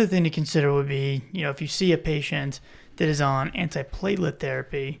 The other thing to consider would be, if you see a patient that is on antiplatelet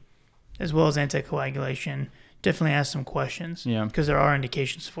therapy as well as anticoagulation, definitely ask some questions. Yeah. Because there are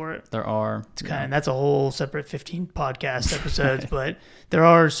indications for it. There are. That's a whole separate 15 podcast episodes, but there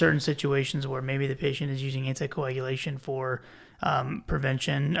are certain situations where maybe the patient is using anticoagulation for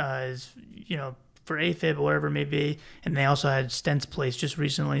prevention, for AFib or whatever it may be, and they also had stents placed just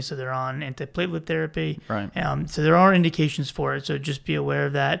recently, so they're on antiplatelet therapy. Right. So there are indications for it, so just be aware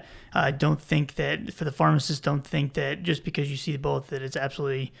of that. Don't think that, for the pharmacist, don't think that just because you see both that it's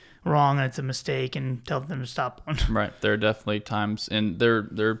absolutely wrong and it's a mistake, and tell them to stop one. Right. There are definitely times, and there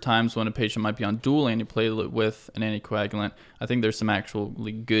are times when a patient might be on dual antiplatelet with an anticoagulant. I think there's some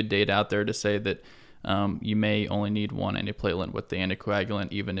actually good data out there to say that you may only need one antiplatelet with the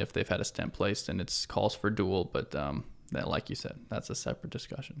anticoagulant, even if they've had a stent placed and it calls for dual. But that, like you said, that's a separate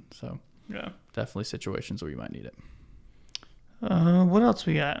discussion. So yeah, definitely situations where you might need it. What else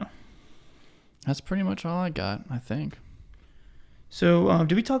we got? That's pretty much all I got, I think. So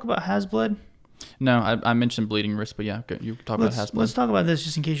did we talk about Hasbled? No, I mentioned bleeding risk, but yeah, you talk about Hasbled. Let's talk about this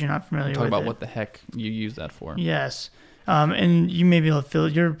just in case you're not familiar with it. Talk about what the heck you use that for. Yes. And you may be able to feel,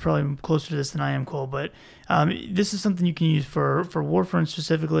 you're probably closer to this than I am, Cole, but this is something you can use for warfarin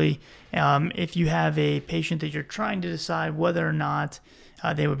specifically. If you have a patient that you're trying to decide whether or not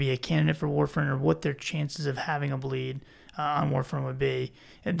they would be a candidate for warfarin or what their chances of having a bleed on warfarin would be,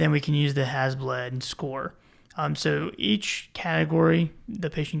 and then we can use the Hasbled score. So each category, the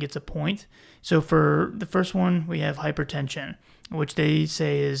patient gets a point. So for the first one, we have hypertension, which they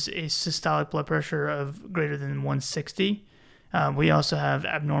say is a systolic blood pressure of greater than 160. We also have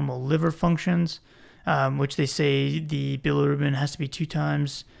abnormal liver functions, which they say the bilirubin has to be 2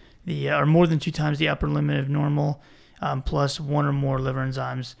 times or more than 2 times the upper limit of normal, plus 1 or more liver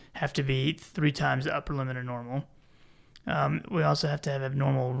enzymes have to be 3 times the upper limit of normal. We also have to have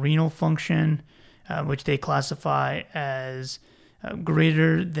abnormal renal function, which they classify as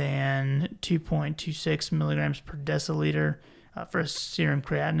greater than 2.26 milligrams per deciliter for serum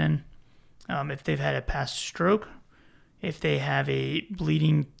creatinine. If they've had a past stroke, if they have a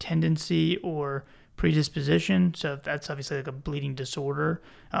bleeding tendency or predisposition, so that's obviously like a bleeding disorder,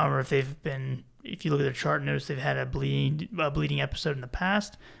 or if you look at their chart, notice they've had a bleeding episode in the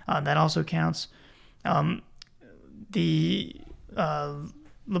past, that also counts. The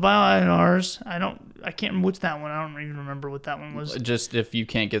bio-INRs, I can't remember what's that one. I don't even remember what that one was. Just if you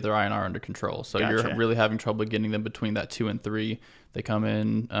can't get their INR under control. So Gotcha. You're really having trouble getting them between that 2 and 3. They come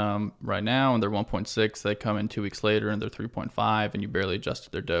in right now and they're 1.6. They come in 2 weeks later and they're 3.5, and you barely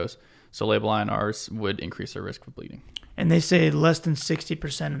adjusted their dose. So label INRs would increase their risk for bleeding. And they say less than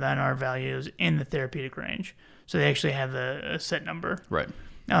 60% of the INR value is in the therapeutic range. So they actually have a set number. Right.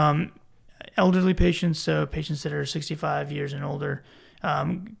 Elderly patients, so patients that are 65 years and older,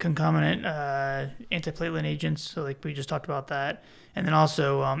 concomitant antiplatelet agents, so like we just talked about that, and then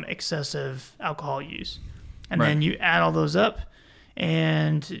also excessive alcohol use. And then you add all those up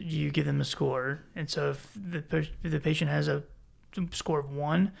and you give them a score. And so if the patient has a score of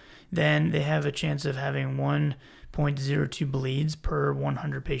 1, then they have a chance of having 1.02 bleeds per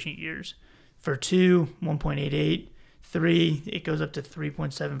 100 patient years. For 2, 1.88. 3, it goes up to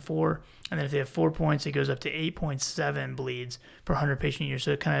 3.74, and then if they have 4 points, it goes up to 8.7 bleeds per 100 patient years.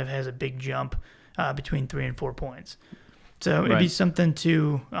 So it kind of has a big jump between 3 and 4 points. So it'd be something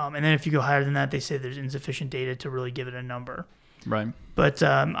to, and then if you go higher than that, they say there's insufficient data to really give it a number. Right. But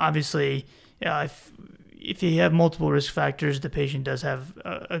obviously, if you have multiple risk factors, the patient does have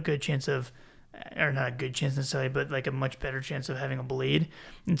a good chance of, or not a good chance necessarily, but like a much better chance of having a bleed.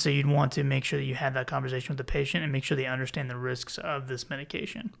 And so you'd want to make sure that you have that conversation with the patient and make sure they understand the risks of this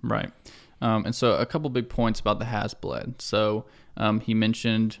medication. Right. And so a couple big points about the has bled. So he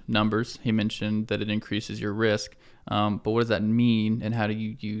mentioned numbers. He mentioned that it increases your risk. But what does that mean and how do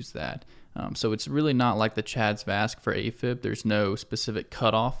you use that? So it's really not like the CHADS VASC for AFib. There's no specific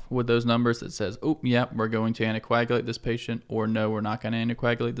cutoff with those numbers that says, oh, yeah, we're going to anticoagulate this patient, or no, we're not going to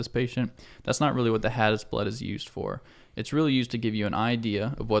anticoagulate this patient. That's not really what the has bled is used for. It's really used to give you an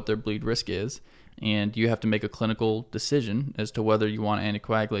idea of what their bleed risk is, and you have to make a clinical decision as to whether you want to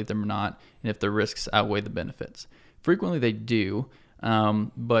anticoagulate them or not, and if the risks outweigh the benefits. Frequently they do.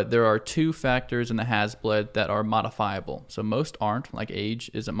 But there are 2 factors in the has bled that are modifiable. So most aren't, like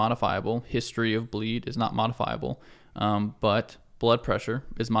age isn't modifiable. History of bleed is not modifiable. But blood pressure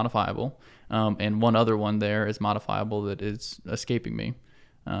is modifiable. And one other one there is modifiable that is escaping me.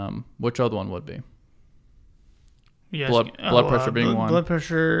 Which other one would be? Yes. Blood pressure being one. Blood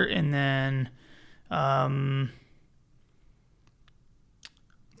pressure, and then... Unless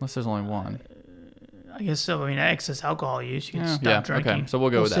there's only one. I guess so. I mean, excess alcohol use, you can stop drinking. Okay, so we'll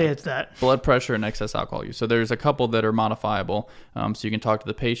go with that. Say it's that. Blood pressure and excess alcohol use. So there's a couple that are modifiable. So you can talk to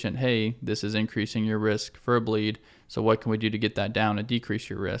the patient, hey, this is increasing your risk for a bleed. So what can we do to get that down and decrease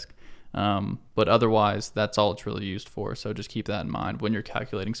your risk? But otherwise, that's all it's really used for. So just keep that in mind when you're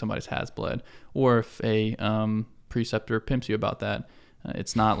calculating somebody's has bled. Or if a preceptor pimps you about that,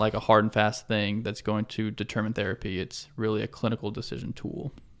 it's not like a hard and fast thing that's going to determine therapy. It's really a clinical decision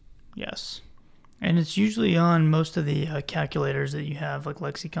tool. Yes. And it's usually on most of the calculators that you have, like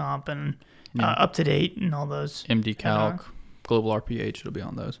LexiComp and UpToDate and all those. MD Calc, Global RPH, it'll be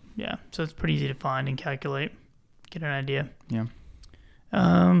on those. Yeah, so it's pretty easy to find and calculate, get an idea. Yeah.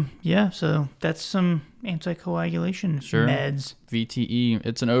 So that's some anticoagulation meds. VTE,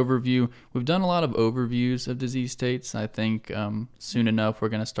 it's an overview. We've done a lot of overviews of disease states. I think soon enough we're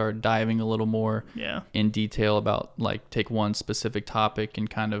going to start diving a little more in detail about, like, take one specific topic and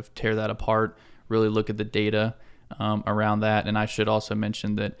kind of tear that apart, really look at the data around that. And I should also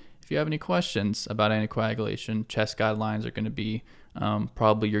mention that if you have any questions about anticoagulation, CHEST guidelines are going to be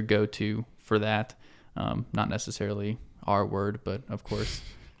probably your go-to for that. Not necessarily our word, but of course,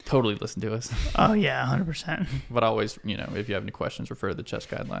 totally listen to us. Oh yeah, 100%. But always, if you have any questions, refer to the CHEST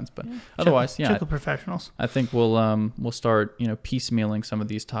guidelines. But otherwise, check with professionals. I think we'll start, piecemealing some of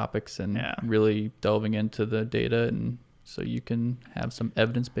these topics and really delving into the data, and so you can have some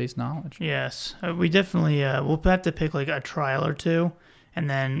evidence-based knowledge. Yes, we definitely we'll have to pick like a trial or 2, and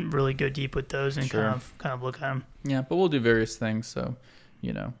then really go deep with those and kind of look at them. Yeah, but we'll do various things. So,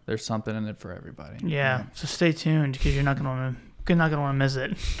 there's something in it for everybody. Yeah. So stay tuned, because you're not going to want to You're not going to want to miss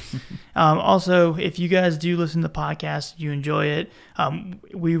it. Also, if you guys do listen to the podcast, you enjoy it,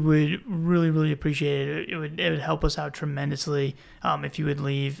 we would really, really appreciate it. It would help us out tremendously if you would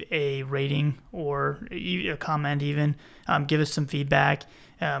leave a rating or a comment even. Give us some feedback.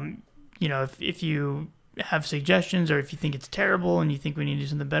 If you have suggestions or if you think it's terrible and you think we need to do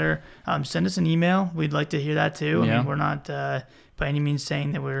something better, send us an email. We'd like to hear that too. Yeah. I mean, we're not by any means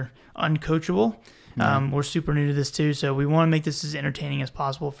saying that we're uncoachable. We're super new to this too, so we want to make this as entertaining as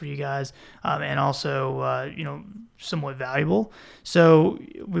possible for you guys, and also, somewhat valuable. So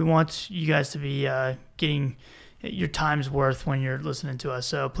we want you guys to be getting your time's worth when you're listening to us.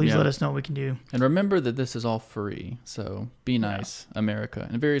 So please let us know what we can do. And remember that this is all free. So be nice, America,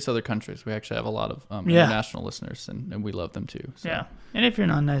 and various other countries. We actually have a lot of international listeners, and we love them too. So. Yeah, and if you're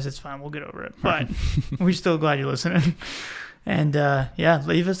not nice, it's fine. We'll get over it. But we're still glad you're listening. And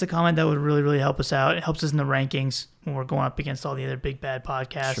leave us a comment. That would really, really help us out. It helps us in the rankings when we're going up against all the other big bad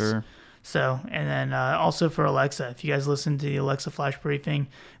podcasts. Sure. So, and then also for Alexa, if you guys listen to the Alexa Flash Briefing,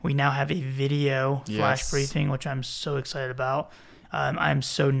 we now have a video Flash Briefing, which I'm so excited about. I'm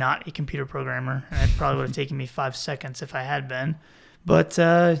so not a computer programmer, and it probably would have taken me 5 seconds if I had been. But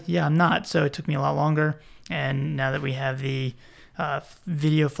I'm not. So it took me a lot longer. And now that we have the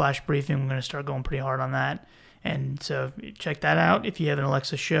video Flash Briefing, we're going to start going pretty hard on that. And so check that out if you have an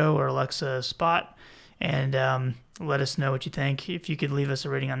Alexa show or Alexa spot, and let us know what you think. If you could leave us a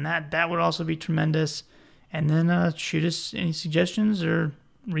rating on that, that would also be tremendous. And then shoot us any suggestions or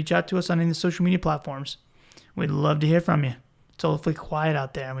reach out to us on any of the social media platforms. We'd love to hear from you. It's awfully quiet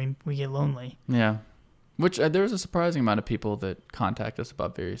out there. I mean, we get lonely. Yeah. Which there's a surprising amount of people that contact us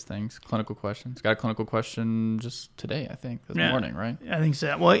about various things, clinical questions. Got a clinical question just today, I think, this morning, right? I think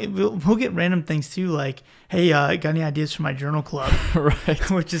so. Well, we'll get random things too, like, hey, got any ideas for my journal club?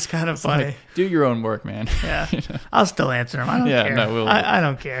 Right. Which is kind of funny. Like, do your own work, man. Yeah. I'll still answer them. I don't care. No, I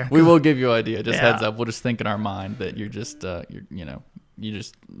don't care. We will give you an idea. Just heads up. We'll just think in our mind that you're just, you're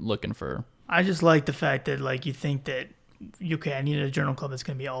just looking for. I just like the fact that, like, you think that, okay, I need a journal club that's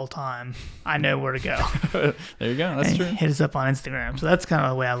going to be all time. I know where to go. There you go. That's true. Hit us up on Instagram. So that's kind of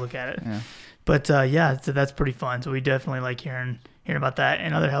the way I look at it. Yeah. But so that's pretty fun. So we definitely like hearing about that,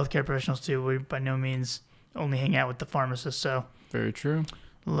 and other healthcare professionals too. We by no means only hang out with the pharmacists. So very true.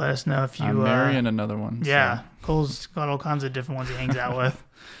 Let us know if you. I'm marrying another one. Yeah, so. Cole's got all kinds of different ones he hangs out with.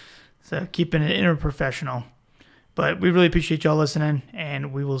 So keeping it interprofessional. But we really appreciate y'all listening,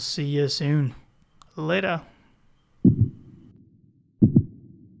 and we will see you soon. Later.